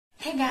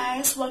Hey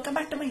guys, welcome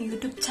back to my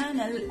YouTube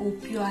channel.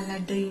 Hope you all are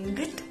doing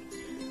good.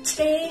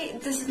 Today,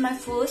 this is my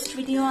first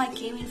video. I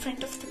came in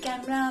front of the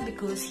camera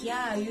because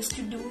I used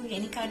to do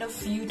any kind of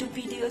YouTube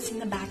videos in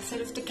the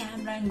backside of the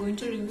camera. I'm going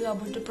to review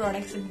about the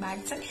products in the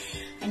backside.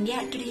 And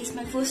today is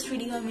my first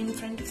video. I'm in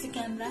front of the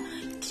camera.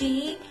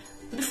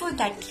 Before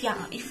that,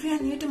 if you are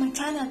new to my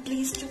channel,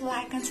 please do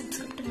like and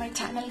subscribe to my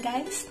channel,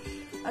 guys.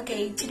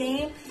 Okay,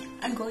 today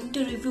I'm going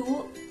to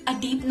review a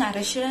deep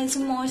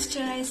nourisherizing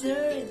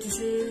moisturizer. This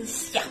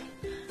is,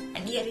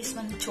 and here is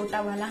one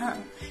chota wala.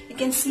 You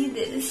can see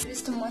this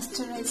is the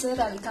moisturizer.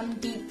 I'll come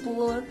deep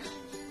pore.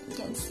 You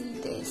can see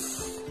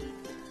this.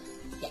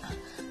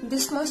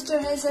 This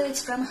moisturizer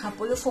is from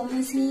Apollo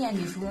Pharmacy, and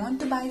if you want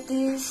to buy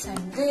this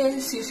and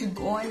this, you should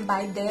go and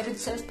buy there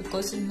itself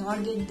because you'll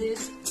not get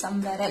this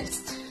somewhere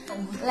else.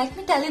 Let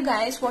me tell you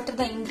guys what are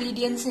the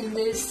ingredients in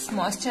this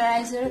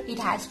moisturizer. It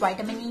has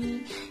vitamin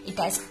E, it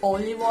has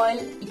olive oil,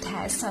 it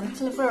has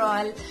sunflower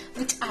oil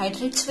which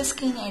hydrates the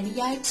skin, and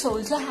it's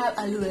also have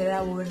aloe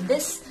vera over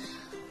this.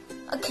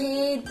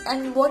 Okay,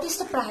 and what is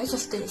the price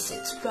of this?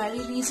 It's very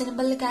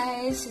reasonable,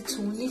 guys. It's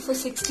only for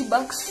 60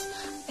 bucks.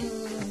 And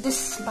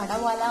this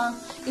badawala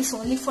is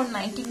only for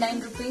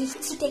 99 rupees.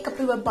 So take up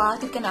your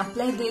bath, you can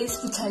apply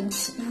this, which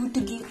helps you to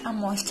give a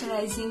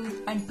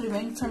moisturizing and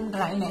prevent from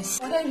dryness.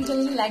 What I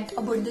really liked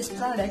about this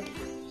product,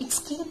 it's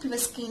keep your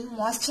skin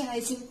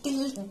moisturizing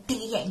till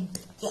the end.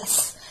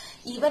 Yes,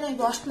 even I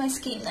washed my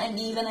skin and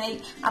even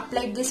I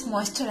applied this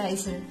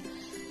moisturizer.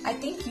 I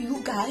think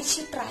you guys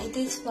should try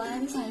this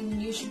once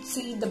and you should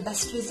see the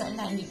best result.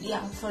 And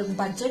for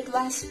budget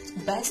wise, it's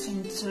best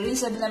and it's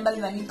reasonable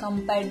when you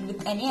compared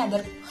with any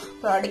other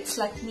products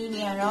like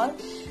Nivea or all.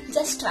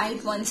 Just try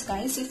it once,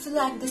 guys. If you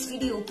like this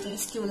video,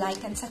 please do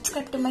like and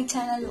subscribe to my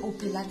channel. Hope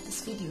you like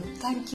this video. Thank you.